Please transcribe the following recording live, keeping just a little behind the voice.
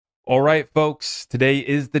All right, folks, today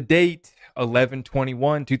is the date,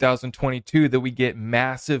 11/21/2022, that we get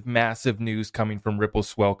massive news coming from Ripple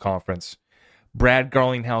Swell Conference. Brad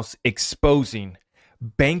Garlinghouse exposing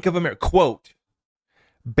Bank of America, quote,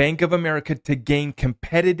 Bank of America to gain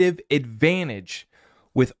competitive advantage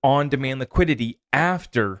with on-demand liquidity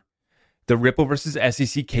after the Ripple versus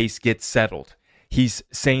SEC case gets settled. He's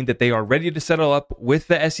saying that they are ready to settle up with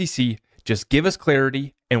the SEC. Just give us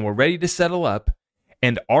clarity and we're ready to settle up.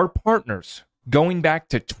 And our partners, going back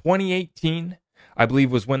to 2018, I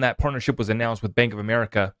believe was when that partnership was announced with Bank of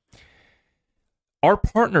America, our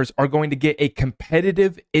partners are going to get a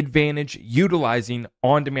competitive advantage utilizing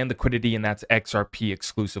on-demand liquidity, and that's XRP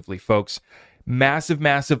exclusively, folks. Massive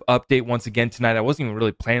update once again tonight. I wasn't even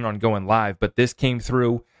really planning on going live, but this came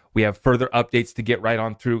through. We have further updates to get right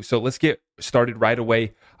on through. So let's get started right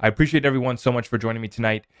away. I appreciate everyone so much for joining me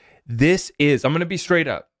tonight. I'm going to be straight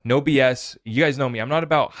up. No BS. You guys know me. I'm not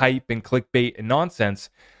about hype and clickbait and nonsense.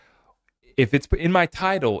 If it's in my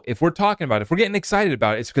title, if we're talking about it, if we're getting excited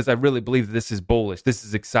about it, it's because I really believe that this is bullish. This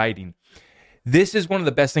is exciting. This is one of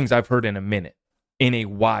the best things I've heard in a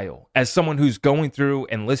while. As someone who's going through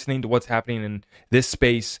and listening to what's happening in this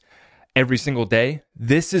space every single day,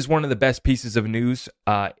 this is one of the best pieces of news,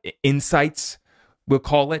 insights, we'll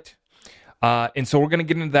call it. And so we're going to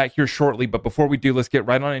get into that here shortly. But before we do, let's get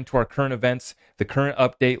right on into our current events, the current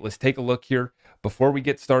update. Let's take a look here. Before we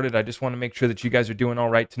get started, I just want to make sure that you guys are doing all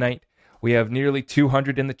right tonight. We have nearly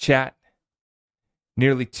 200 in the chat.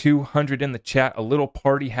 A little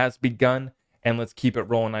party has begun, and let's keep it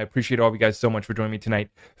rolling. I appreciate all of you guys so much for joining me tonight.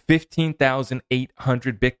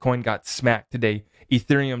 15,800 Bitcoin got smacked today.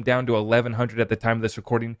 Ethereum down to 1,100 at the time of this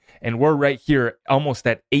recording. And we're right here almost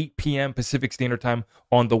at 8 p.m. Pacific Standard Time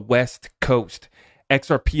on the West Coast.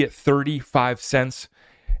 XRP at 35 cents.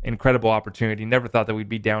 Incredible opportunity. Never thought that we'd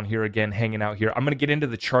be down here again, hanging out here. I'm going to get into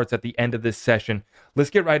the charts at the end of this session. Let's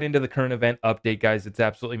get right into the current event update, guys. It's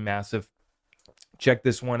absolutely massive. Check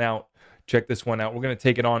this one out. We're going to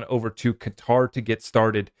take it on over to Qatar to get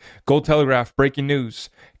started. Gold Telegraph, breaking news.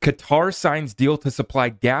 Qatar signs deal to supply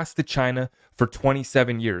gas to China for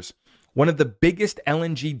 27 years. One of the biggest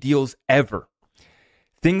LNG deals ever.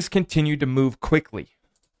 Things continue to move quickly.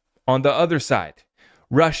 On the other side,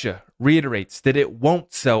 Russia reiterates that it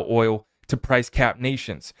won't sell oil to price cap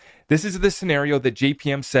nations. This is the scenario that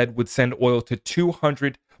JPM said would send oil to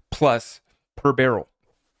 $200 plus per barrel.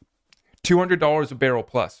 $200 a barrel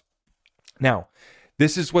plus. Now,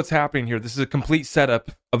 this is what's happening here. This is a complete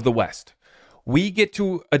setup of the West. We get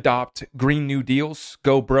to adopt Green New Deals,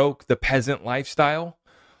 go broke, the peasant lifestyle,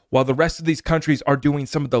 while the rest of these countries are doing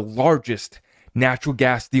some of the largest natural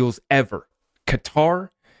gas deals ever. Qatar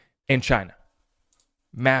and China.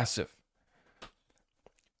 Massive.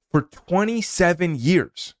 For 27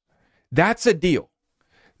 years. That's a deal.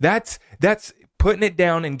 That's putting it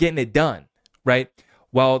down and getting it done, right?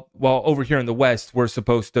 While over here in the West, we're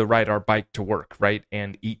supposed to ride our bike to work, right?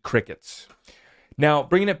 And eat crickets. Now,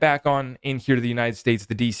 bringing it back on in here to the United States,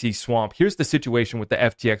 the DC swamp. Here's the situation with the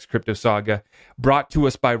FTX crypto saga brought to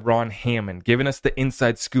us by Ron Hammond, giving us the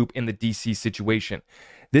inside scoop in the DC situation.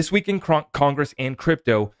 This week in Congress and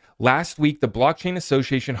crypto, last week, the Blockchain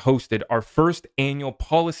Association hosted our first annual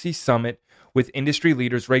policy summit with industry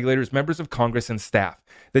leaders, regulators, members of Congress, and staff.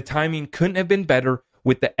 The timing couldn't have been better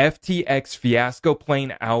with the FTX fiasco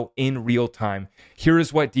playing out in real time. Here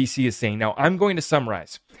is what DC is saying. Now, I'm going to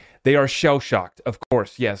summarize. They are shell-shocked, of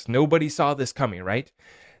course. Yes, nobody saw this coming, right?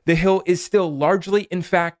 The Hill is still largely in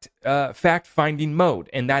fact-finding mode,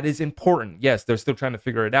 and that is important. Yes, they're still trying to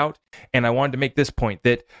figure it out, and I wanted to make this point,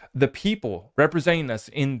 that the people representing us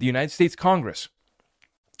in the United States Congress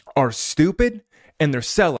are stupid and they're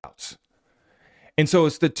sellouts. And so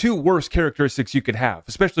it's the two worst characteristics you could have,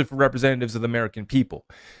 especially for representatives of the American people.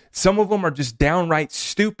 Some of them are just downright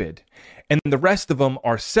stupid, and the rest of them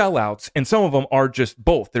are sellouts, and some of them are just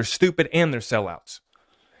both. They're stupid and they're sellouts.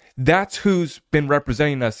 That's who's been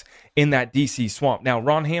representing us in that DC swamp. Now,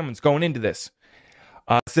 Ron Hammond's going into this.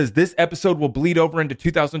 Says this episode will bleed over into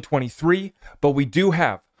 2023, but we do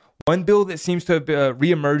have one bill that seems to have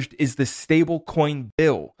reemerged is the stablecoin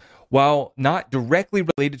bill. While not directly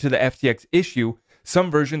related to the FTX issue,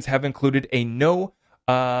 some versions have included a no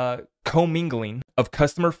commingling of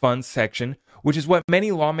customer funds section, which is what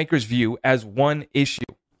many lawmakers view as one issue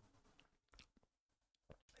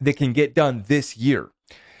that can get done this year.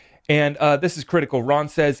 And this is critical. Ron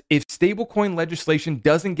says, if stablecoin legislation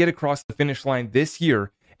doesn't get across the finish line this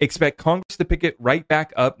year, expect Congress to pick it right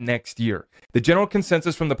back up next year. The general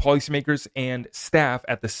consensus from the policymakers and staff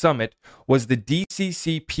at the summit was the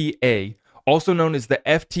DCCPA, also known as the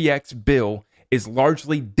FTX bill, is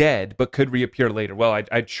largely dead but could reappear later. Well,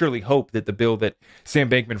 I'd surely hope that the bill that Sam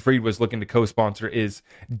Bankman-Fried was looking to co-sponsor is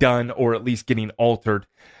done or at least getting altered.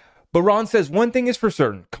 But Ron says one thing is for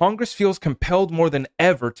certain. Congress feels compelled more than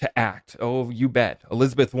ever to act. Oh, you bet.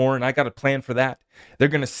 Elizabeth Warren, I got a plan for that. They're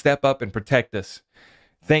going to step up and protect us.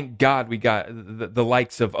 Thank God we got the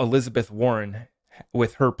likes of Elizabeth Warren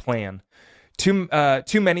with her plan. Too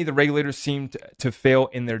many, the regulators seemed to fail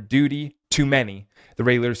in their duty. Too many, the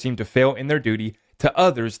regulators seem to fail in their duty. To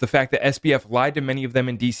others, the fact that SBF lied to many of them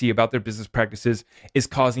in D.C. about their business practices is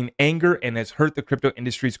causing anger and has hurt the crypto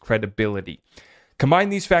industry's credibility. Combine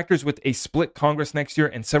these factors with a split Congress next year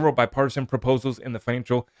and several bipartisan proposals in the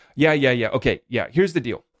financial. Okay, here's the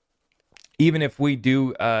deal. Even if we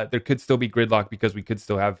do, there could still be gridlock because we could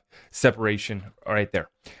still have separation right there.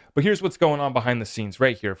 But here's what's going on behind the scenes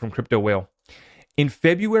right here from Crypto Whale. In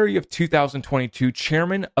February of 2022,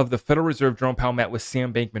 Chairman of the Federal Reserve Jerome Powell met with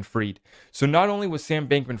Sam Bankman-Fried. So not only was Sam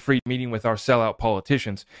Bankman-Fried meeting with our sellout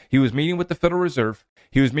politicians, he was meeting with the Federal Reserve,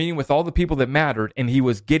 he was meeting with all the people that mattered, and he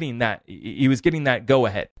was getting that go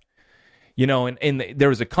ahead. You know, and there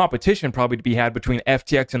was a competition probably to be had between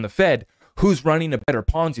FTX and the Fed. Who's running a better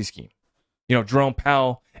Ponzi scheme? You know, Jerome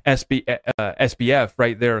Powell, SBF,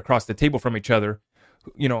 right there across the table from each other.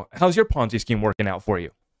 You know, how's your Ponzi scheme working out for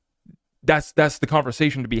you? That's the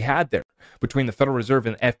conversation to be had there between the Federal Reserve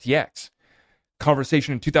and FTX.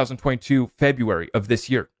 Conversation in 2022, February of this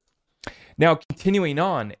year. Now, continuing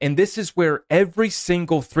on, and this is where every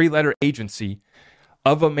single three-letter agency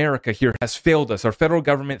of America here has failed us. Our federal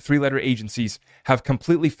government three-letter agencies have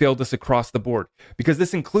completely failed us across the board because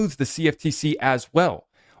this includes the CFTC as well.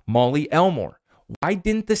 Molly Elmore. Why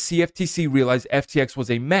didn't the CFTC realize FTX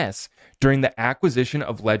was a mess during the acquisition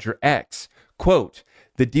of LedgerX? Quote,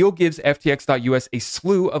 the deal gives FTX.US a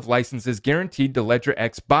slew of licenses guaranteed to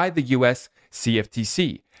LedgerX by the US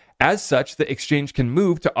CFTC. As such, the exchange can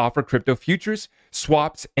move to offer crypto futures,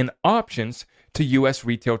 swaps, and options to US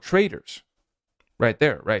retail traders. Right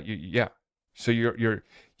there, right? Yeah. So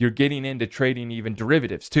you're getting into trading even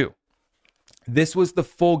derivatives too. This was the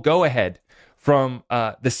full go-ahead from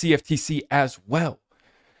the CFTC as well.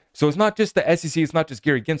 So it's not just the SEC, it's not just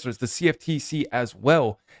Gary Gensler, it's the CFTC as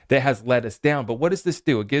well that has let us down. But what does this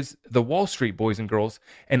do? It gives the Wall Street boys and girls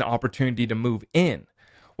an opportunity to move in.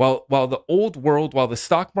 While the old world, while the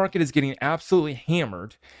stock market is getting absolutely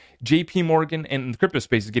hammered, JP Morgan and the crypto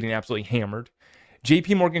space is getting absolutely hammered.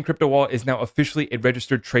 JP Morgan Crypto Wallet is now officially a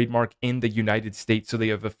registered trademark in the United States. So they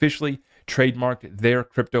have officially trademarked their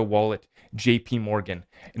crypto wallet, JP Morgan.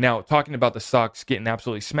 Now, talking about the stocks getting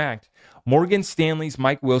absolutely smacked, Morgan Stanley's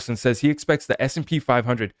Mike Wilson says he expects the S&P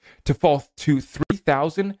 500 to fall to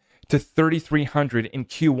 3,000 to 3,300 in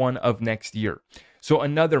Q1 of next year. So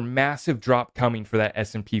another massive drop coming for that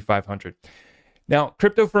S&P 500. Now,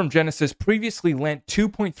 crypto firm Genesis previously lent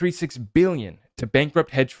 $2.36 billion to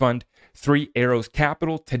bankrupt hedge fund Three Arrows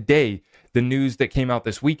Capital. Today, the news that came out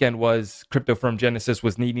this weekend was crypto firm Genesis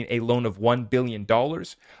was needing a loan of $1 billion.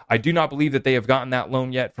 I do not believe that they have gotten that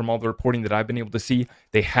loan yet. From all the reporting that I've been able to see,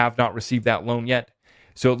 they have not received that loan yet.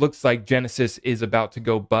 So it looks like Genesis is about to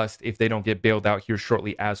go bust if they don't get bailed out here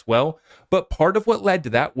shortly as well. But part of what led to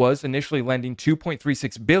that was initially lending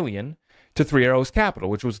 $2.36 billion to Three Arrows Capital,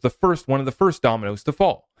 which was one of the first dominoes to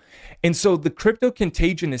fall. And so the crypto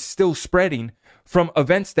contagion is still spreading from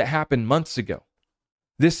events that happened months ago.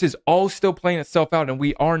 This is all still playing itself out, and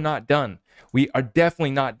we are not done. We are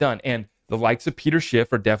definitely not done. And the likes of Peter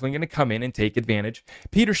Schiff are definitely going to come in and take advantage.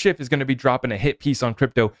 Peter Schiff is going to be dropping a hit piece on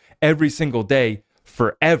crypto every single day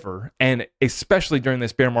forever, and especially during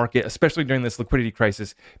this bear market, especially during this liquidity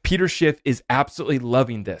crisis. Peter Schiff is absolutely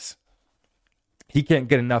loving this. He can't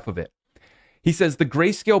get enough of it. He says the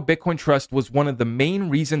Grayscale Bitcoin Trust was one of the main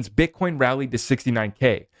reasons Bitcoin rallied to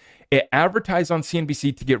 69K. It advertised on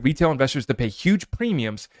CNBC to get retail investors to pay huge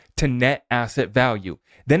premiums to net asset value.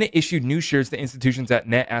 Then it issued new shares to institutions at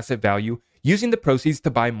net asset value, using the proceeds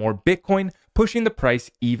to buy more Bitcoin, pushing the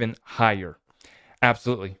price even higher.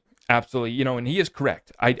 Absolutely. Absolutely. You know, and he is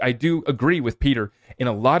correct. I do agree with Peter in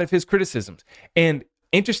a lot of his criticisms. And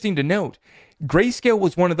interesting to note, Grayscale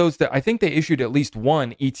was one of those that I think they issued at least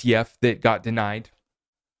one ETF that got denied.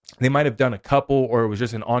 They might have done a couple, or it was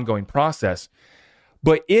just an ongoing process.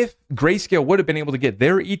 But if Grayscale would have been able to get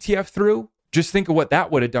their ETF through, just think of what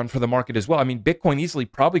that would have done for the market as well. I mean, Bitcoin easily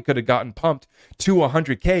probably could have gotten pumped to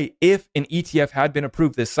 100K if an ETF had been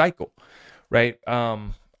approved this cycle, right?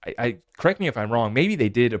 I correct me if I'm wrong. Maybe they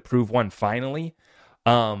did approve one finally.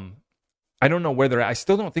 I don't know where they're at. I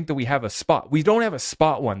still don't think that we have a spot. We don't have a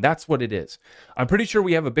spot one. That's what it is. I'm pretty sure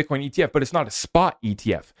we have a Bitcoin ETF, but it's not a spot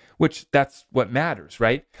ETF, which that's what matters,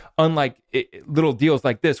 right? Unlike little deals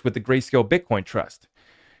like this with the Grayscale Bitcoin Trust.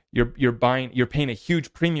 You're paying a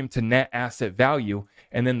huge premium to net asset value,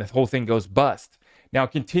 and then the whole thing goes bust. Now,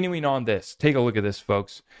 continuing on this, take a look at this,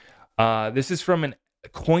 folks. This is from an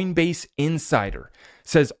Coinbase insider. It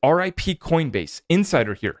says, RIP Coinbase.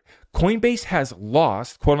 Insider here. Coinbase has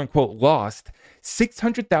lost, quote unquote, lost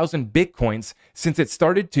 600,000 Bitcoins since it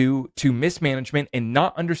started to mismanagement and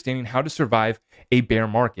not understanding how to survive a bear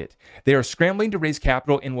market. They are scrambling to raise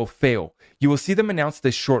capital and will fail. You will see them announce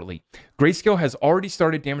this shortly. Grayscale has already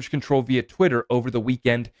started damage control via Twitter over the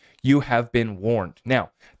weekend. You have been warned.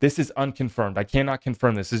 Now, this is unconfirmed. I cannot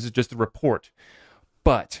confirm this. This is just a report.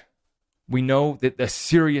 But we know that a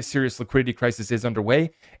serious liquidity crisis is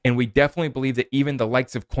underway, and we definitely believe that even the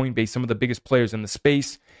likes of Coinbase, some of the biggest players in the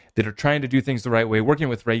space that are trying to do things the right way, working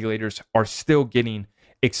with regulators, are still getting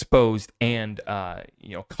exposed and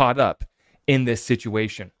caught up in this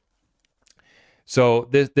situation. So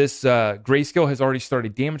this Grayscale has already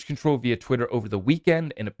started damage control via Twitter over the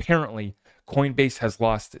weekend, and apparently Coinbase has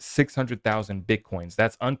lost 600,000 Bitcoins.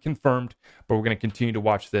 That's unconfirmed, but we're going to continue to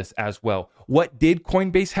watch this as well. What did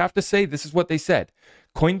Coinbase have to say? This is what they said.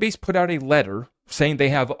 Coinbase put out a letter saying they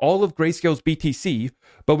have all of Grayscale's BTC,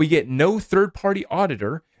 but we get no third-party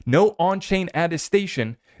auditor, no on-chain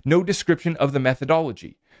attestation, no description of the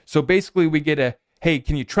methodology. So basically we get a, hey,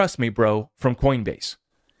 can you trust me, bro, from Coinbase.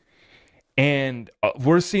 And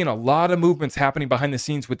we're seeing a lot of movements happening behind the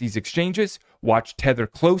scenes with these exchanges. Watch Tether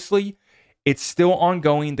closely. It's still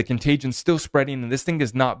ongoing. The contagion's still spreading, and this thing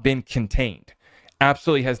has not been contained.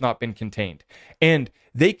 Absolutely has not been contained. And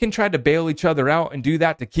they can try to bail each other out and do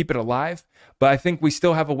that to keep it alive, but I think we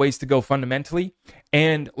still have a ways to go fundamentally.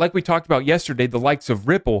 And like we talked about yesterday, the likes of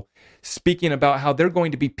Ripple speaking about how they're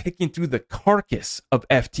going to be picking through the carcass of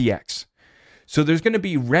FTX. So there's going to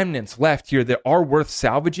be remnants left here that are worth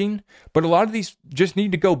salvaging, but a lot of these just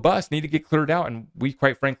need to go bust, need to get cleared out, and we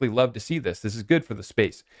quite frankly love to see this. This is good for the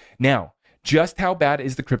space. Now, just how bad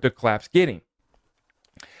is the crypto collapse getting?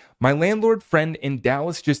 My landlord friend in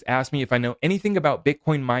Dallas just asked me if I know anything about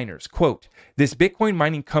Bitcoin miners. Quote, this Bitcoin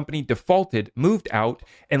mining company defaulted, moved out,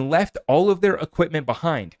 and left all of their equipment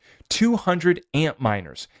behind. 200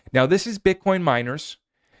 Antminers. Now, this is Bitcoin miners.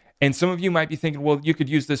 And some of you might be thinking, well, you could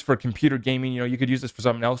use this for computer gaming. You could use this for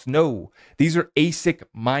something else. No, these are ASIC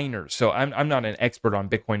miners. So I'm not an expert on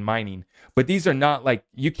Bitcoin mining, but these are not like,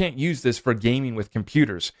 you can't use this for gaming with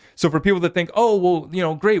computers. So for people that think, oh,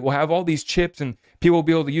 well, great, we'll have all these chips and people will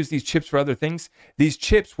be able to use these chips for other things. These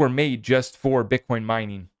chips were made just for Bitcoin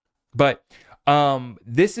mining. But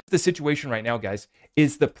this is the situation right now, guys,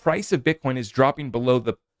 is the price of Bitcoin is dropping below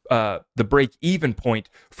the break-even point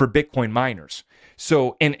for Bitcoin miners.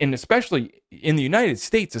 So, and especially in the United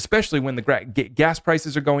States, especially when the gas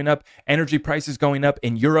prices are going up, energy prices going up,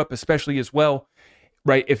 in Europe especially as well,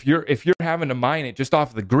 right? If you're having to mine it just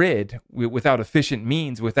off the grid without efficient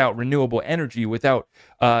means, without renewable energy, without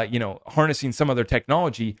harnessing some other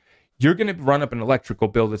technology, you're going to run up an electrical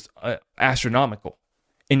bill that's astronomical.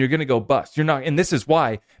 And you're going to go bust. You're not, and this is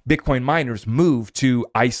why Bitcoin miners move to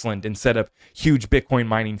Iceland and set up huge Bitcoin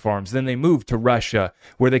mining farms. Then they move to Russia,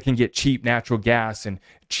 where they can get cheap natural gas and,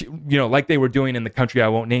 like they were doing in the country I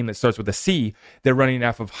won't name that starts with a C. They're running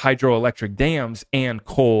off of hydroelectric dams and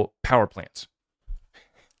coal power plants.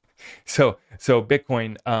 So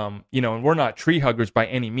Bitcoin, and we're not tree huggers by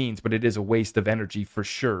any means, but it is a waste of energy for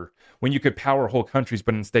sure. When you could power whole countries,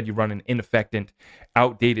 but instead you run an ineffective,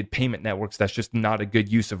 outdated payment networks, that's just not a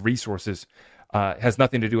good use of resources. It has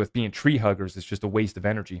nothing to do with being tree huggers. It's just a waste of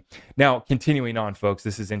energy. Now, continuing on, folks,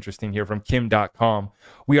 this is interesting here from Kim.com.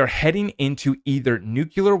 We are heading into either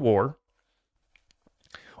nuclear war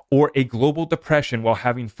or a global depression while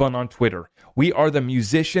having fun on Twitter. We are the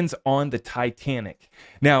musicians on the Titanic.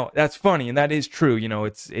 Now, that's funny, and that is true.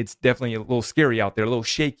 It's definitely a little scary out there, a little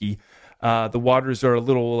shaky. The waters are a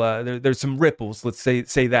little, there's some ripples, let's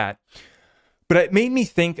say that. But it made me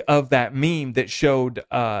think of that meme that showed,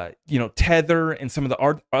 Tether and some of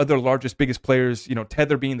the other largest, biggest players,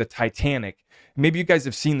 Tether being the Titanic. Maybe you guys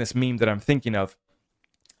have seen this meme that I'm thinking of.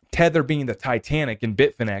 Tether being the Titanic in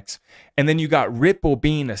Bitfinex, and then you got Ripple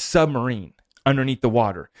being a submarine underneath the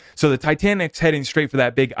water. So the Titanic's heading straight for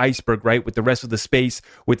that big iceberg, right, with the rest of the space,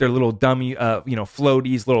 with their little dummy,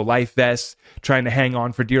 floaties, little life vests, trying to hang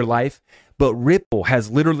on for dear life. But Ripple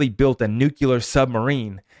has literally built a nuclear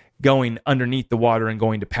submarine going underneath the water and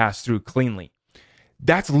going to pass through cleanly.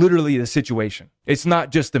 That's literally the situation. It's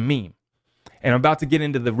not just a meme. And I'm about to get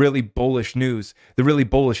into the really bullish news, the really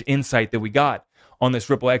bullish insight that we got on this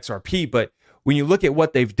Ripple XRP. But when you look at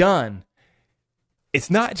what they've done, it's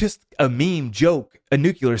not just a meme joke, a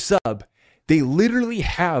nuclear sub. They literally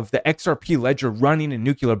have the XRP ledger running in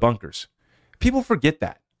nuclear bunkers. People forget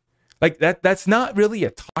that. Like that's not really a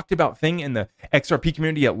talked about thing in the XRP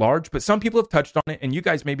community at large, but some people have touched on it, and you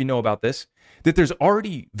guys maybe know about this, that there's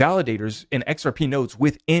already validators in XRP nodes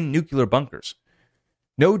within nuclear bunkers.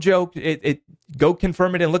 No joke. Go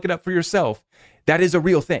confirm it and look it up for yourself. That is a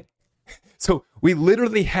real thing. So we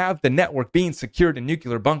literally have the network being secured in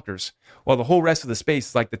nuclear bunkers while the whole rest of the space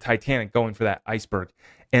is like the Titanic going for that iceberg.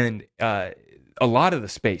 And a lot of the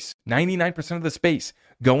space, 99% of the space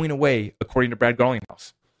going away, according to Brad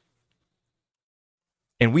Garlinghouse.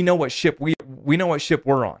 And we know what ship we know what ship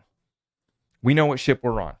we're on. We know what ship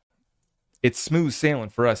we're on. It's smooth sailing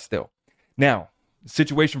for us still. Now, the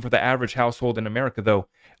situation for the average household in America, though,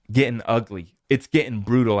 getting ugly. It's getting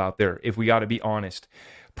brutal out there, if we got to be honest.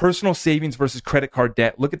 Personal savings versus credit card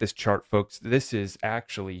debt. Look at this chart, folks. This is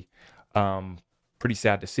actually pretty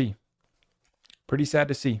sad to see. Pretty sad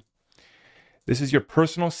to see. This is your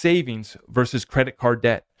personal savings versus credit card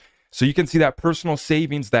debt. So you can see that personal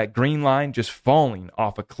savings, that green line just falling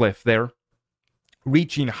off a cliff there,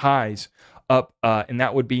 reaching highs up, and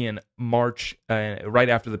that would be in March, right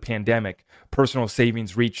after the pandemic. Personal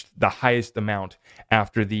savings reached the highest amount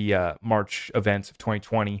after the March events of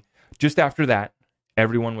 2020. Just after that,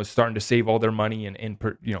 everyone was starting to save all their money and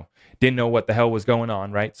didn't know what the hell was going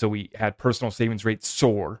on, right? So we had personal savings rates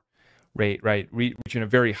soar, reaching a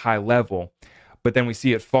very high level. But then we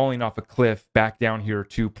see it falling off a cliff back down here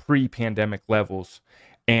to pre-pandemic levels.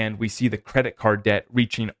 And we see the credit card debt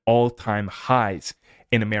reaching all-time highs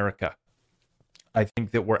in America. I think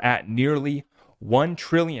that we're at nearly 1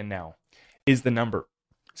 trillion now is the number.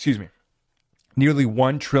 Excuse me. Nearly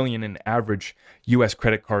 1 trillion in average U.S.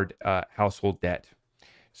 credit card household debt.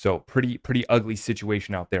 So pretty ugly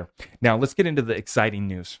situation out there. Now let's get into the exciting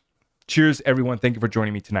news. Cheers, everyone. Thank you for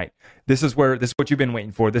joining me tonight. This is what you've been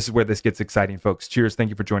waiting for. This is where this gets exciting, folks. Cheers. Thank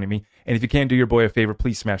you for joining me. And if you can do your boy a favor,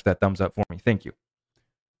 please smash that thumbs up for me. Thank you.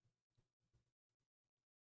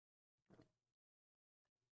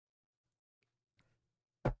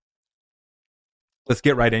 Let's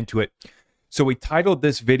get right into it. So we titled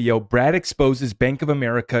this video, Brad Exposes Bank of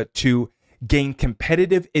America to Gain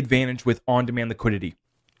Competitive Advantage with On-Demand Liquidity.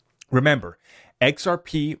 Remember,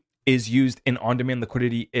 XRP is used in on-demand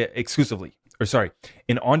liquidity exclusively.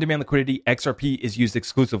 In on-demand liquidity, XRP is used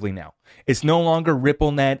exclusively now. It's no longer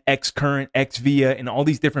RippleNet, XCurrent, XVIA, and all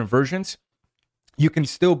these different versions. You can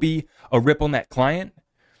still be a RippleNet client,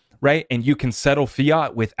 right? And you can settle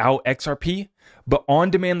fiat without XRP, but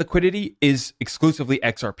on-demand liquidity is exclusively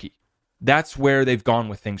XRP. That's where they've gone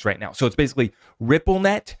with things right now. So it's basically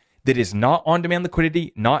RippleNet that is not on-demand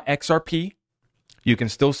liquidity, not XRP. You can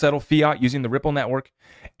still settle fiat using the Ripple network.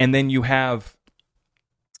 And then you have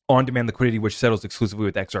on-demand liquidity, which settles exclusively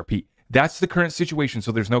with XRP. That's the current situation,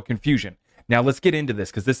 so there's no confusion. Now let's get into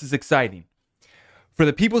this because this is exciting. For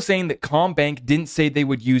the people saying that Combank didn't say they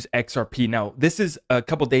would use XRP, now this is a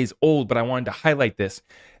couple days old, but I wanted to highlight this.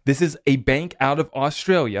 This is a bank out of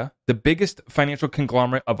Australia. The biggest financial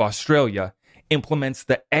conglomerate of Australia implements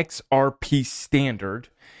the XRP standard.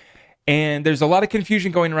 And there's a lot of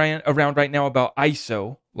confusion going around right now about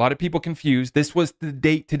ISO. A lot of people confused. This was the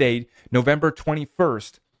date today, November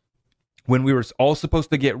 21st, when we were all supposed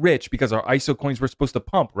to get rich because our ISO coins were supposed to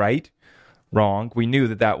pump, right? Wrong. We knew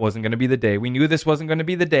that wasn't going to be the day. We knew this wasn't going to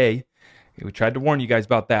be the day. We tried to warn you guys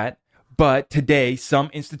about that. But today, some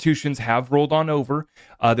institutions have rolled on over.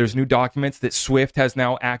 There's new documents that SWIFT has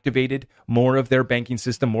now activated more of their banking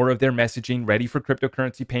system, more of their messaging, ready for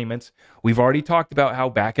cryptocurrency payments. We've already talked about how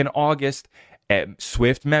back in August,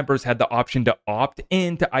 SWIFT members had the option to opt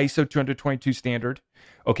in to ISO 222 standard.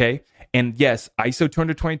 Okay. And yes, ISO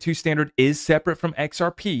 222 standard is separate from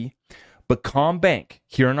XRP, but Combank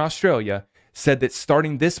here in Australia said that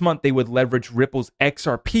starting this month, they would leverage Ripple's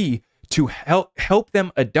XRP to help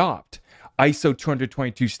them adopt ISO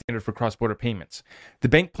 222 standard for cross-border payments. The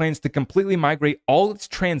bank plans to completely migrate all its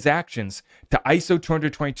transactions to ISO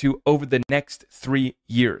 222 over the next 3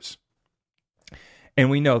 years. And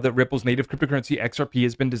we know that Ripple's native cryptocurrency XRP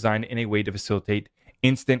has been designed in a way to facilitate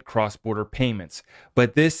instant cross-border payments.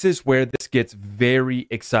 But this is where this gets very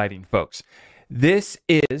exciting, folks. This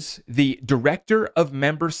is the Director of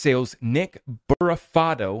Member Sales, Nick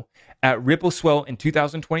Burafato, at RippleSwell in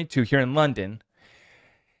 2022 here in London,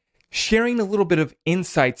 sharing a little bit of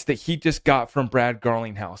insights that he just got from Brad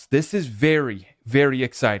Garlinghouse. This is very, very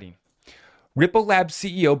exciting. Ripple Labs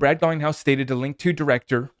CEO Brad Garlinghouse stated to Link2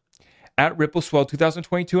 Director at RippleSwell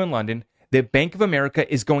 2022 in London that Bank of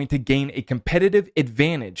America is going to gain a competitive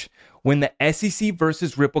advantage when the SEC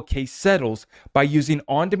versus Ripple case settles by using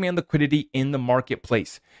on-demand liquidity in the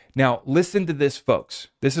marketplace. Now, listen to this, folks.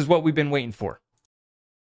 This is what we've been waiting for.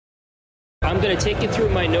 I'm going to take you through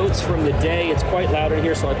my notes from the day. It's quite loud in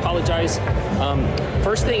here, so I apologize.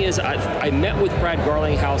 First thing is I met with Brad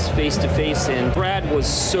Garlinghouse face-to-face, and Brad was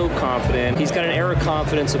so confident. He's got an air of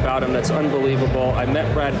confidence about him that's unbelievable. I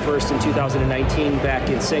met Brad first in 2019 back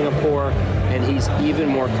in Singapore, and he's even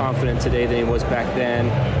more confident today than he was back then.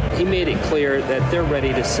 He made it clear that they're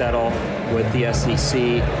ready to settle with the SEC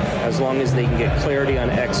as long as they can get clarity on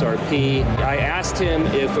XRP. I asked him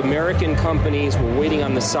if American companies were waiting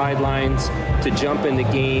on the sidelines to jump in the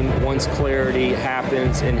game once clarity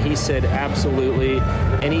happens, and he said absolutely.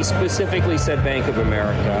 And he specifically said Bank of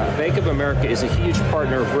America. Bank of America is a huge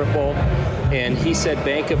partner of Ripple, and he said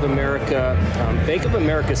Bank of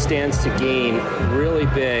America stands to gain really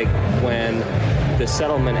big when the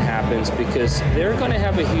settlement happens, because they're going to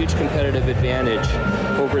have a huge competitive advantage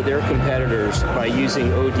over their competitors by using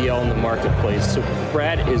ODL in the marketplace. So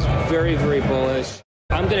Brad is very, very bullish.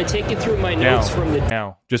 I'm going to take you through my notes from the...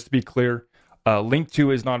 Now, just to be clear,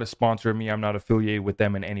 Link2 is not a sponsor of me. I'm not affiliated with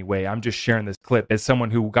them in any way. I'm just sharing this clip as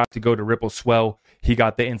someone who got to go to Ripple Swell. He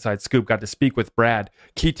got the inside scoop, got to speak with Brad.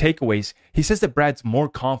 Key takeaways, he says that Brad's more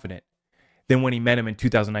confident than when he met him in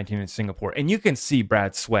 2019 in Singapore. And you can see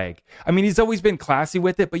Brad's swag. I mean, he's always been classy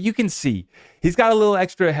with it, but you can see he's got a little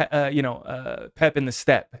extra, pep in the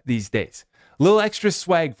step these days. A little extra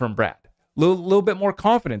swag from Brad. Little bit more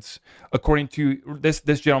confidence, according to this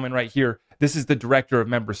gentleman right here. This is the director of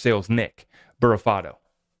member sales, Nick Burifato.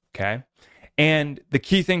 Okay. And the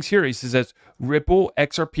key things here, he says, that's Ripple,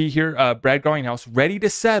 XRP here, Brad Garlinghouse, ready to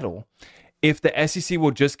settle if the SEC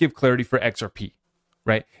will just give clarity for XRP.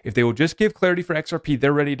 Right? If they will just give clarity for XRP,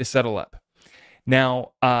 they're ready to settle up.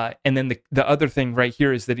 Now, and then the other thing right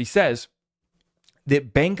here is that he says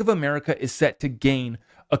that Bank of America is set to gain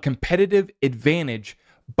a competitive advantage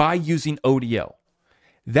by using ODL.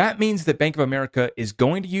 That means that Bank of America is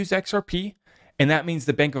going to use XRP, and that means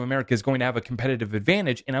that Bank of America is going to have a competitive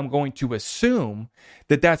advantage. And I'm going to assume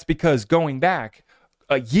that that's because going back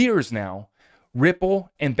years now, Ripple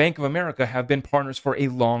and Bank of America have been partners for a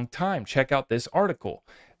long time. Check out this article.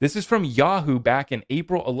 This is from Yahoo back in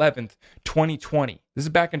April 11th, 2020. This is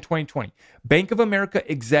back in 2020. Bank of America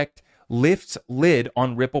exec lifts lid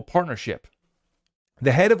on Ripple partnership.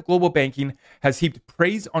 The head of global banking has heaped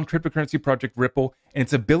praise on cryptocurrency project Ripple and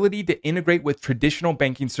its ability to integrate with traditional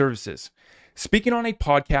banking services. Speaking on a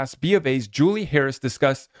podcast, B of A's Julie Harris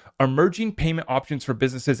discussed emerging payment options for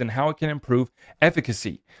businesses and how it can improve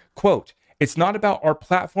efficacy. Quote, "It's not about our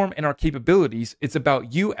platform and our capabilities. It's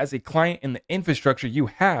about you as a client and the infrastructure you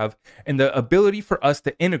have and the ability for us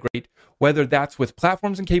to integrate, whether that's with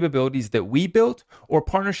platforms and capabilities that we built or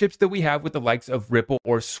partnerships that we have with the likes of Ripple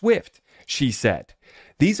or Swift," she said.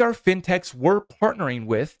 "These are fintechs we're partnering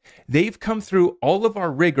with. They've come through all of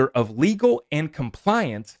our rigor of legal and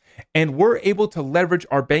compliance, and we're able to leverage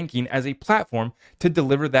our banking as a platform to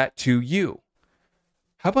deliver that to you."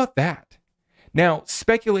 How about that? Now,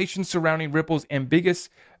 speculation surrounding Ripple's ambiguous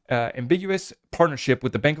partnership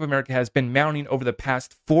with the Bank of America has been mounting over the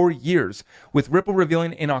past 4 years, with Ripple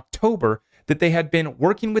revealing in October that they had been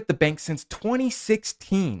working with the bank since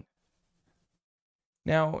 2016.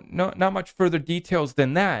 Now, not much further details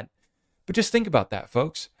than that, but just think about that,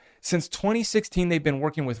 folks. Since 2016, they've been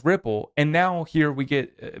working with Ripple, and now here we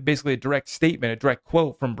get basically a direct statement, a direct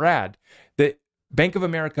quote from Brad, that Bank of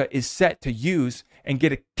America is set to use and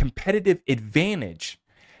get a competitive advantage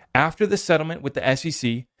after the settlement with the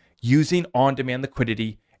SEC using on-demand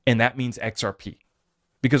liquidity, and that means XRP.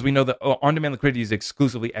 Because we know that on-demand liquidity is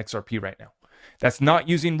exclusively XRP right now. That's not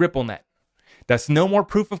using RippleNet. That's no more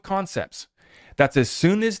proof of concepts. That's as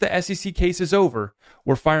soon as the SEC case is over,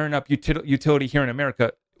 we're firing up utility here in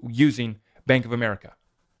America using Bank of America.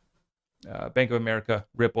 Bank of America,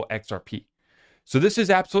 Ripple, XRP. So this is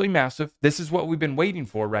absolutely massive. This is what we've been waiting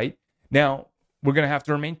for, right? Now, we're going to have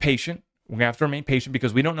to remain patient. We're going to have to remain patient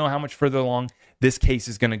because we don't know how much further along this case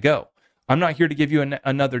is going to go. I'm not here to give you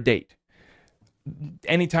another date.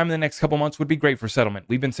 Anytime in the next couple months would be great for settlement.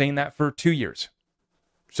 We've been saying that for 2 years.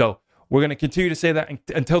 So we're going to continue to say that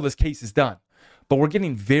until this case is done. But we're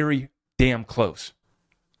getting very damn close.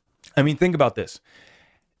 I mean, think about this.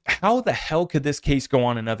 How the hell could this case go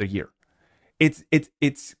on another year?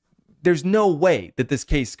 There's no way that this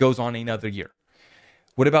case goes on another year.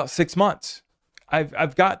 What about 6 months?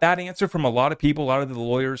 I've got that answer from a lot of people, a lot of the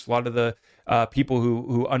lawyers, a lot of the people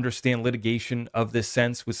who understand litigation of this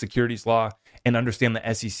sense with securities law and understand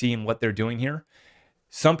the SEC and what they're doing here.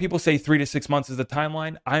 Some people say 3 to 6 months is the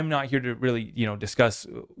timeline. I'm not here to really, discuss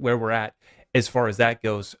where we're at as far as that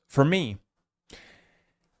goes. For me,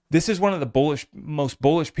 this is one of the most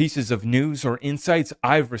bullish pieces of news or insights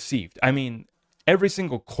I've received. I mean, every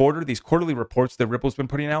single quarter, these quarterly reports that Ripple's been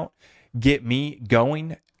putting out get me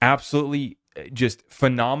going. Absolutely just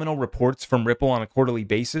phenomenal reports from Ripple on a quarterly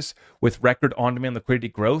basis with record on-demand liquidity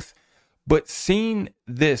growth. But seeing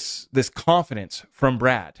this confidence from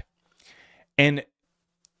Brad and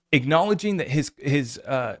acknowledging that his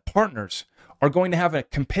partners are going to have a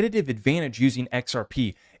competitive advantage using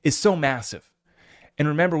XRP is so massive. And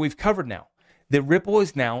remember, we've covered now that Ripple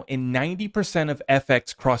is now in 90% of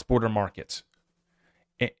FX cross-border markets.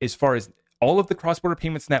 As far as all of the cross-border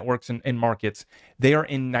payments networks and markets, they are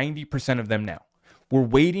in 90% of them now. We're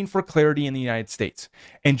waiting for clarity in the United States.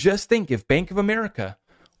 And just think, if Bank of America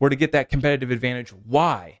were to get that competitive advantage,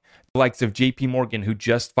 why? The likes of JP Morgan, who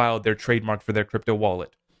just filed their trademark for their crypto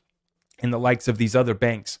wallet, and the likes of these other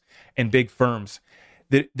banks and big firms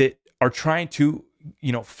that are trying to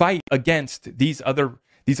fight against these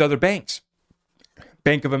other banks.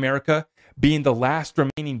 Bank of America being the last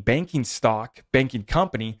remaining banking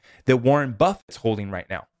company that Warren Buffett's holding right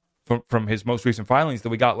now. From his most recent filings that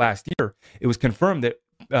we got last year, it was confirmed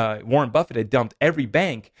that Warren Buffett had dumped every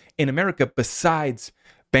bank in America besides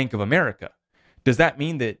Bank of America. Does that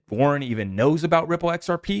mean that Warren even knows about Ripple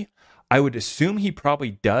XRP? I would assume he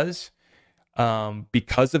probably does,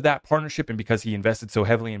 because of that partnership and because he invested so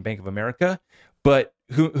heavily in Bank of America. But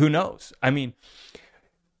who knows? I mean,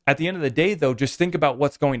 at the end of the day, though, just think about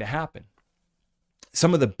what's going to happen.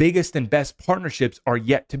 Some of the biggest and best partnerships are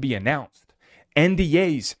yet to be announced.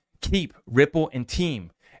 NDAs keep Ripple and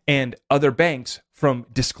Team and other banks from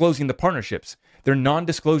disclosing the partnerships. They're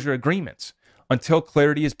non-disclosure agreements until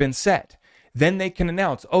clarity has been set. Then they can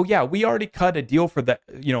announce, oh yeah, we already cut a deal for the,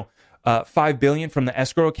 $5 billion from the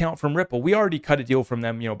escrow account from Ripple. We already cut a deal from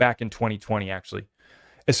them, back in 2020, actually.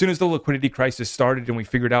 As soon as the liquidity crisis started and we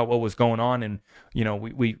figured out what was going on, and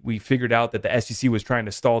we figured out that the SEC was trying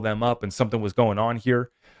to stall them up and something was going on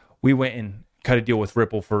here, we went and cut a deal with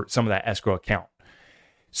Ripple for some of that escrow account.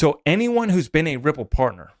 So anyone who's been a Ripple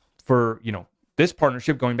partner for this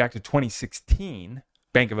partnership going back to 2016,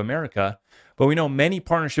 Bank of America, but we know many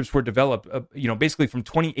partnerships were developed, basically from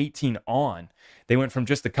 2018 on. They went from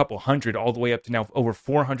just a couple hundred all the way up to now over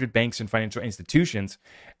 400 banks and financial institutions.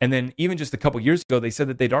 And then even just a couple years ago, they said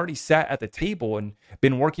that they'd already sat at the table and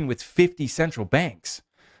been working with 50 central banks.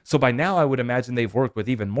 So by now, I would imagine they've worked with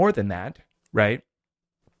even more than that, right?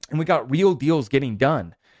 And we got real deals getting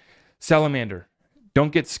done. Salamander,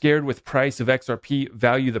 don't get scared with price of XRP,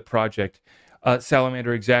 value the project.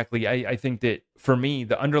 Salamander, exactly. I think that for me,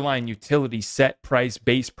 the underlying utility set price,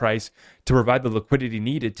 base price to provide the liquidity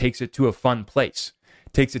needed takes it to a fun place,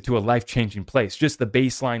 takes it to a life-changing place. Just the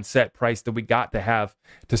baseline set price that we got to have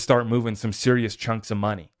to start moving some serious chunks of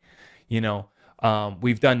money.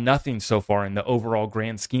 We've done nothing so far in the overall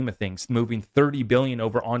grand scheme of things. Moving $30 billion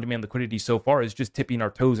over on-demand liquidity so far is just tipping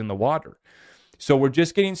our toes in the water. So we're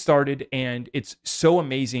just getting started, and it's so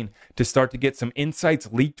amazing to start to get some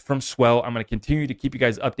insights leaked from Swell. I'm going to continue to keep you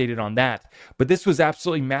guys updated on that. But this was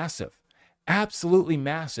absolutely massive. Absolutely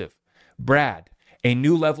massive. Brad, a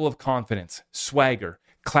new level of confidence, swagger,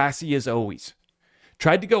 classy as always.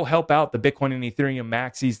 Tried to go help out the Bitcoin and Ethereum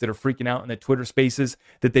maxis that are freaking out in the Twitter spaces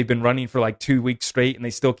that they've been running for like 2 weeks straight, and they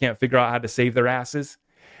still can't figure out how to save their asses.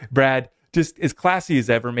 Brad, just as classy as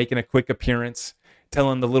ever, making a quick appearance,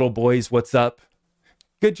 telling the little boys what's up.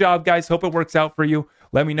 Good job, guys. Hope it works out for you.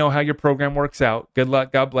 Let me know how your program works out. Good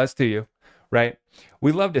luck. God bless to you. Right?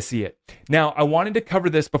 We love to see it. Now, I wanted to cover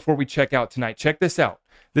this before we check out tonight. Check this out.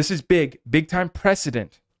 This is big time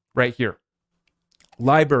precedent right here.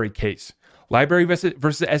 LBRY case. LBRY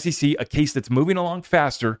versus SEC, a case that's moving along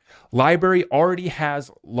faster. LBRY already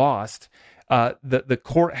has lost. The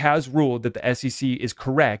court has ruled that the SEC is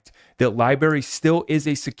correct, that LBRY still is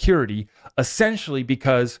a security, essentially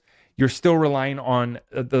because you're still relying on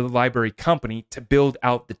the LBRY company to build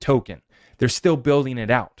out the token. They're still building it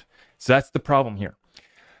out. So that's the problem here.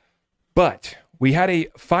 But we had a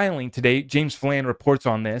filing today. James Phelan reports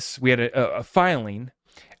on this. We had a filing,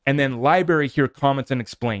 and then LBRY here comments and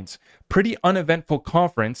explains. Pretty uneventful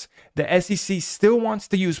conference. The SEC still wants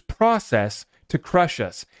to use process to crush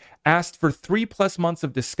us. Asked for 3+ months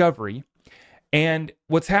of discovery. And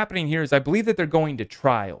what's happening here is I believe that they're going to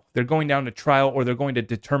trial. They're going down to trial, or they're going to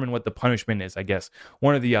determine what the punishment is, I guess.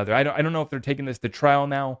 One or the other. I don't know if they're taking this to trial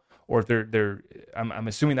now, or if I'm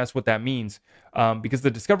assuming that's what that means, because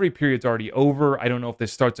the discovery period's already over. I don't know if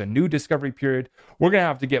this starts a new discovery period. We're going to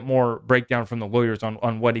have to get more breakdown from the lawyers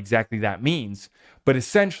on what exactly that means. But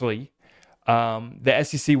essentially, The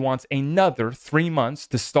SEC wants another 3 months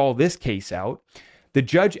to stall this case out. The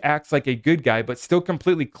judge acts like a good guy, but still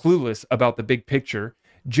completely clueless about the big picture.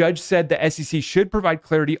 Judge said the SEC should provide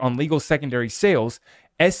clarity on legal secondary sales.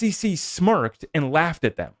 SEC smirked and laughed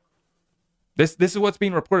at them. This is what's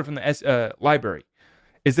being reported from the library,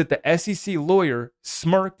 is that the SEC lawyer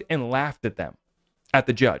smirked and laughed at them, at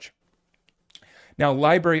the judge. Now,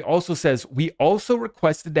 library also says, we also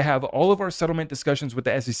requested to have all of our settlement discussions with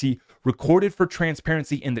the SEC recorded for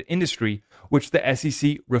transparency in the industry, which the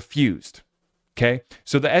SEC refused. Okay,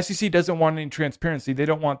 so the SEC doesn't want any transparency. They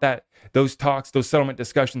don't want those talks, those settlement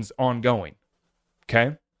discussions ongoing.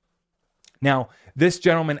 Okay. Now, this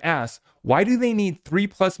gentleman asks, why do they need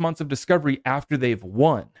 3+ months of discovery after they've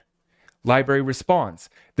won? Library responds,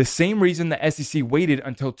 the same reason the SEC waited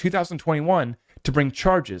until 2021 to bring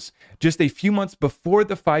charges, just a few months before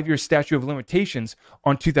the 5-year statute of limitations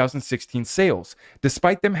on 2016 sales.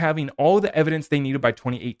 Despite them having all the evidence they needed by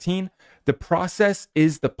 2018, the process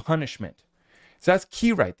is the punishment. So that's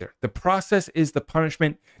key right there. The process is the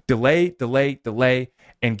punishment. Delay,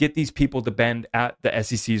 and get these people to bend at the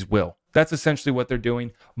SEC's will. That's essentially what they're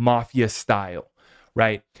doing, mafia style,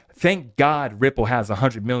 right? Thank God Ripple has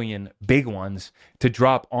 100 million big ones to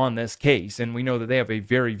drop on this case. And we know that they have a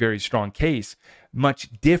very, very strong case, much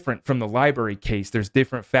different from the library case. There's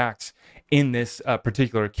different facts in this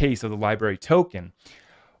particular case of the library token.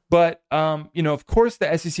 But, of course,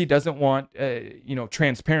 the SEC doesn't want,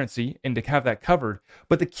 transparency and to have that covered.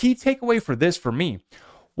 But the key takeaway for this, for me,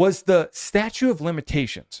 was the statute of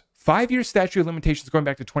limitations. 5-year statute of limitations going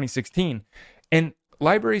back to 2016. And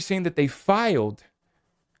library saying that they filed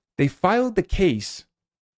the case.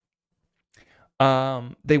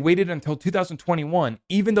 They waited until 2021,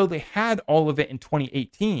 even though they had all of it in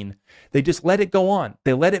 2018. They just let it go on.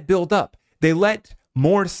 They let it build up. They let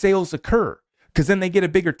more sales occur, because then they get a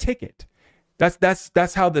bigger ticket.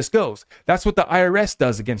 That's how this goes. That's what the IRS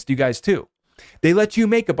does against you guys too. They let you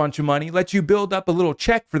make a bunch of money, let you build up a little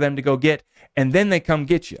check for them to go get, and then they come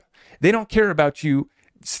get you. They don't care about you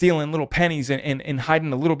stealing little pennies and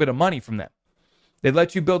hiding a little bit of money from them. They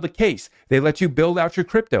let you build a case. They let you build out your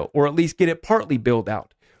crypto, or at least get it partly built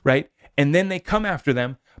out, right? And then they come after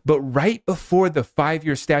them, but right before the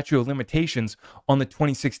 5-year statute of limitations on the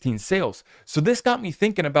 2016 sales. So this got me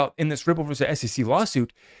thinking about, in this Ripple versus SEC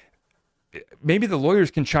lawsuit, maybe the lawyers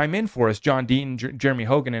can chime in for us, John Dean, Jeremy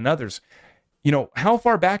Hogan, and others. How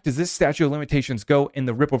far back does this statute of limitations go in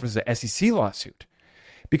the Ripple versus SEC lawsuit?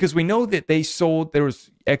 Because we know that there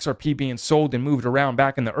was XRP being sold and moved around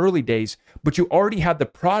back in the early days, but you already had the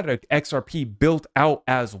product XRP built out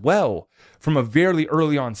as well from a very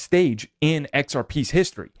early on stage in XRP's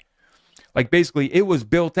history. Like basically it was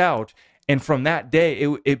built out, and from that day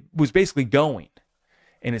it was basically going,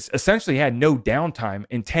 and it's essentially had no downtime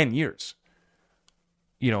in 10 years.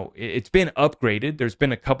 It's been upgraded. There's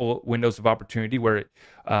been a couple windows of opportunity where it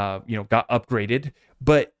got upgraded,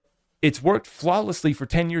 but it's worked flawlessly for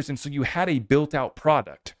 10 years. And so you had a built out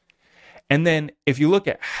product. And then if you look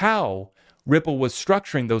at how Ripple was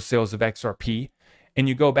structuring those sales of XRP, and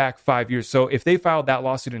you go back 5 years. So if they filed that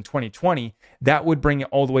lawsuit in 2020, that would bring it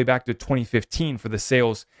all the way back to 2015 for the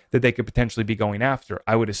sales that they could potentially be going after,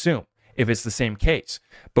 I would assume, if it's the same case.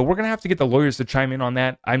 But we're going to have to get the lawyers to chime in on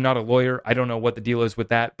that. I'm not a lawyer. I don't know what the deal is with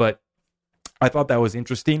that, but I thought that was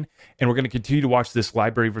interesting, and we're going to continue to watch this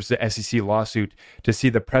library versus SEC lawsuit to see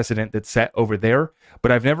the precedent that's set over there.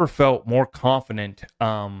 But I've never felt more confident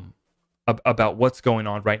about what's going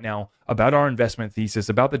on right now, about our investment thesis,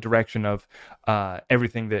 about the direction of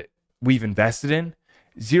everything that we've invested in.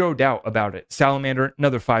 Zero doubt about it. Salamander,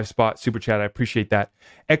 another 5-spot super chat. I appreciate that.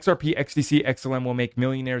 XRP, XDC, XLM will make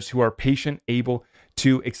millionaires who are patient, able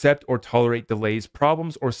to accept or tolerate delays,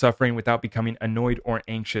 problems, or suffering without becoming annoyed or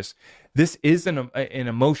anxious. This is an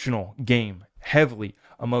emotional game, heavily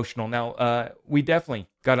emotional. Now, we definitely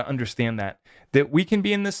got to understand that we can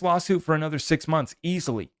be in this lawsuit for another 6 months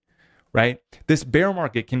easily, right? This bear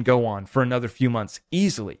market can go on for another few months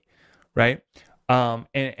easily, right?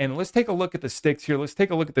 And let's take a look at the sticks here. Let's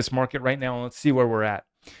take a look at this market right now, and let's see where we're at.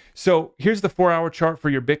 So here's the 4-hour chart for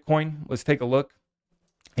your Bitcoin. Let's take a look.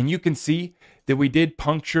 And you can see that we did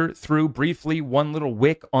puncture through briefly one little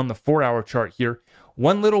wick on the 4-hour chart here.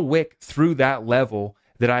 One little wick through that level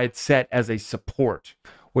that I had set as a support,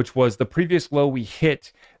 which was the previous low we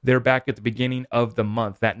hit there back at the beginning of the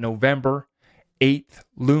month, that November 8th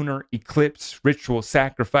lunar eclipse ritual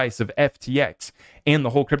sacrifice of FTX and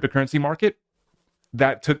the whole cryptocurrency market.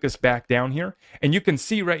 That took us back down here. And you can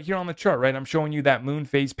see right here on the chart, right? I'm showing you that moon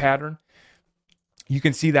phase pattern. You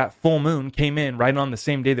can see that full moon came in right on the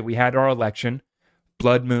same day that we had our election.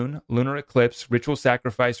 blood moon, lunar eclipse, ritual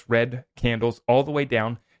sacrifice, red candles, all the way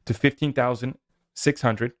down to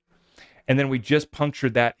 15,600. And then we just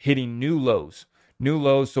punctured that, hitting new lows.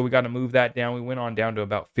 So we got to move that down. We went on down to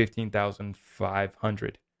about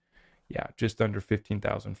 15,500. Yeah, just under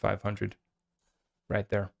 15,500 right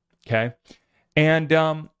there. Okay.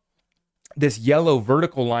 And this yellow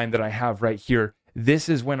vertical line that I have right here, this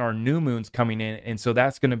is when our new moon's coming in. And so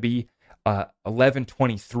that's going to be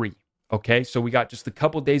 11/23. Okay, so we got just a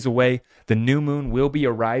couple days away. The new moon will be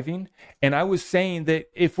arriving. And I was saying that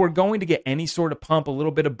if we're going to get any sort of pump, a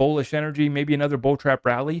little bit of bullish energy, maybe another bull trap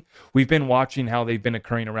rally, we've been watching how they've been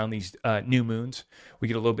occurring around these new moons. We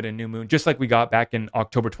get a little bit of new moon, just like we got back in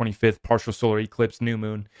October 25th, partial solar eclipse, new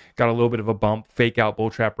moon, got a little bit of a bump, fake out bull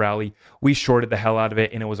trap rally. We shorted the hell out of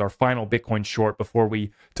it, and it was our final Bitcoin short before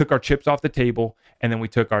we took our chips off the table, and then we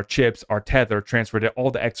took our chips, our Tether, transferred it all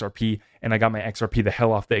to XRP, and I got my XRP the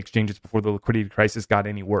hell off the exchanges before the liquidity crisis got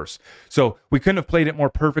any worse. So we couldn't have played it more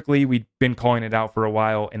perfectly. We'd been calling it out for a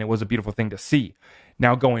while, and it was a beautiful thing to see.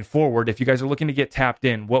 Now going forward, if you guys are looking to get tapped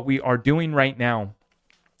in, what we are doing right now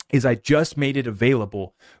is I just made it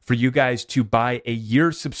available for you guys to buy a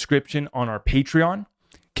year subscription on our Patreon.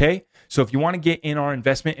 Okay, so if you want to get in our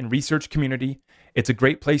investment and research community, it's a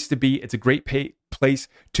great place to be. It's a great place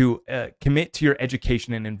to commit to your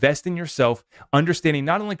education and invest in yourself, understanding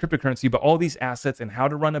not only cryptocurrency, but all these assets and how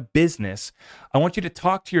to run a business. I want you to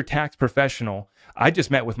talk to your tax professional. I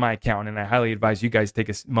just met with my accountant, and I highly advise you guys take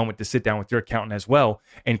a moment to sit down with your accountant as well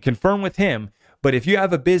and confirm with him. But if you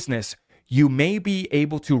have a business, you may be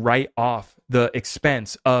able to write off the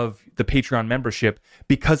expense of the Patreon membership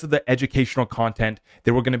because of the educational content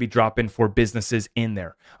that we're going to be dropping for businesses in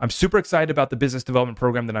there. I'm super excited about the business development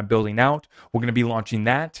program that I'm building out. We're going to be launching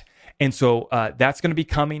that. And so that's going to be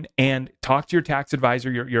coming. And talk to your tax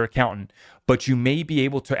advisor, your accountant. But you may be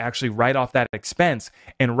able to actually write off that expense.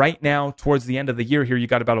 And right now, towards the end of the year here, you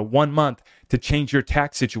got about a 1 month to change your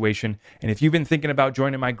tax situation. And if you've been thinking about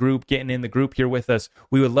joining my group, getting in the group here with us,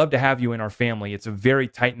 we would love to have you in our family. It's a very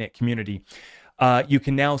tight-knit community. You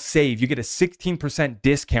can now save. You get a 16%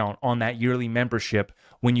 discount on that yearly membership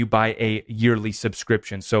when you buy a yearly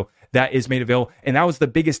subscription. So that is made available. And that was the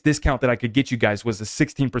biggest discount that I could get you guys, was a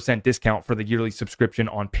 16% discount for the yearly subscription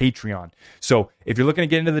on Patreon. So if you're looking to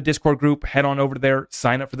get into the Discord group, head on over there,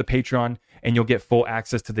 sign up for the Patreon, and you'll get full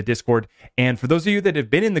access to the Discord. And for those of you that have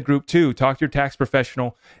been in the group too, talk to your tax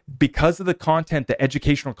professional. Because of the content, the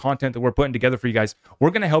educational content that we're putting together for you guys, we're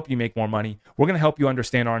going to help you make more money. We're going to help you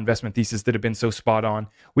understand our investment thesis that have been so spot on.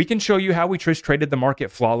 We can show you how we traded the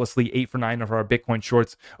market flawlessly, 8 for 9 of our Bitcoin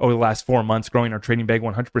shorts over the last 4 months, growing our trading bag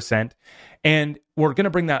 100%. And we're going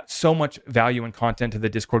to bring that so much value and content to the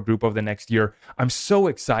Discord group over the next year. I'm so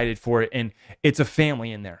excited for it. And it's a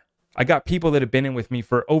family in there. I got people that have been in with me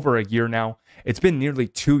for over a year now. It's been nearly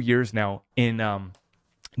 2 years now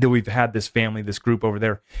that we've had this family, this group over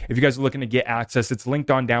there. If you guys are looking to get access, it's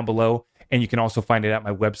linked on down below. And you can also find it at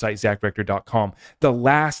my website, zachrector.com. The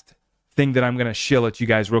last thing that I'm going to shill at you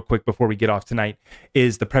guys real quick before we get off tonight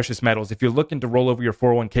is the precious metals. If you're looking to roll over your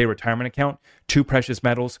 401k retirement account to precious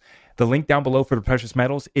metals, the link down below for the precious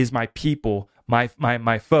metals is my people, my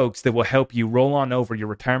folks that will help you roll on over your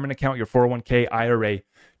retirement account, your 401k IRA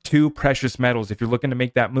to precious metals. If you're looking to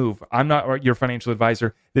make that move, I'm not your financial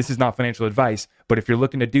advisor. This is not financial advice, but if you're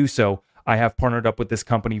looking to do so, I have partnered up with this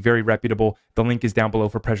company, very reputable. The link is down below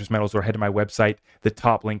for precious metals, or head to my website. The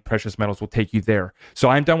top link, precious metals, will take you there. So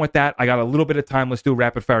I'm done with that. I got a little bit of time. Let's do a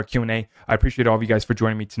rapid fire Q&A. I appreciate all of you guys for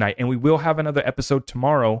joining me tonight. And we will have another episode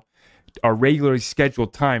tomorrow, our regularly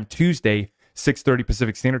scheduled time, Tuesday, 6:30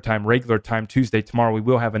 Pacific Standard Time, regular time Tuesday. Tomorrow we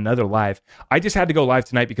will have another live. I just had to go live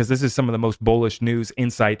tonight because this is some of the most bullish news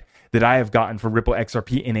insight that I have gotten for Ripple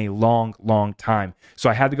XRP in a long, long time. So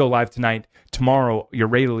I had to go live tonight. Tomorrow, your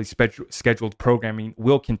regularly scheduled programming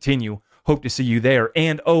will continue. Hope to see you there.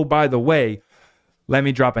 And oh, by the way, let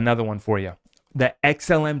me drop another one for you. The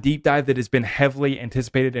XLM deep dive that has been heavily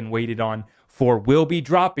anticipated and waited on for will be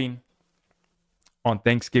dropping on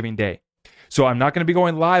Thanksgiving Day. So I'm not going to be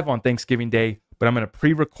going live on Thanksgiving Day, but I'm going to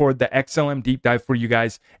pre-record the XLM deep dive for you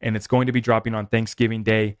guys, and it's going to be dropping on Thanksgiving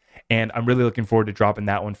Day, and I'm really looking forward to dropping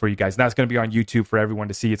that one for you guys. And that's going to be on YouTube for everyone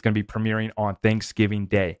to see. It's going to be premiering on Thanksgiving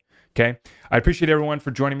Day. Okay? I appreciate everyone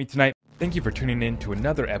for joining me tonight. Thank you for tuning in to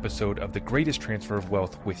another episode of The Greatest Transfer of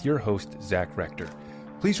Wealth with your host, Zach Rector.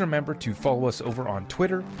 Please remember to follow us over on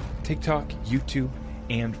Twitter, TikTok, YouTube,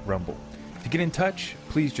 and Rumble. To get in touch,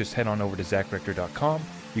 please just head on over to zachrector.com.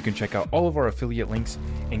 You can check out all of our affiliate links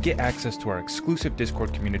and get access to our exclusive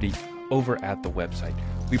Discord community over at the website.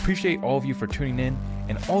 We appreciate all of you for tuning in,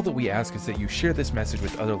 And all that we ask is that you share this message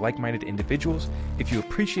with other like-minded individuals. If you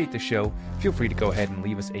appreciate the show, feel free to go ahead and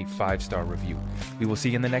leave us a 5-star review. We will see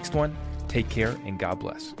you in the next one. Take care and God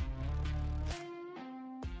bless.